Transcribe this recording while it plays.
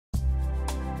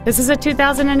This is a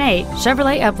 2008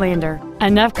 Chevrolet Uplander.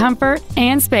 Enough comfort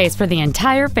and space for the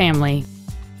entire family.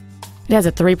 It has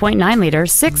a 3.9-liter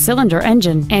six-cylinder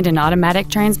engine and an automatic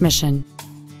transmission.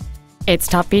 Its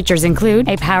top features include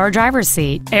a power driver's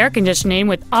seat, air conditioning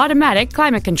with automatic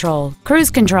climate control, cruise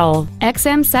control,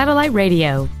 XM satellite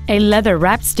radio, a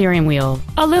leather-wrapped steering wheel,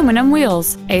 aluminum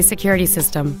wheels, a security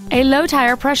system, a low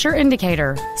tire pressure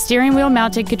indicator, steering wheel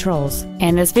mounted controls,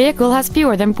 and this vehicle has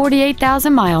fewer than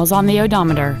 48,000 miles on the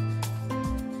odometer.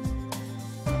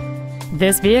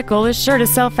 This vehicle is sure to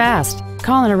sell fast.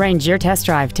 Call and arrange your test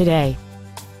drive today.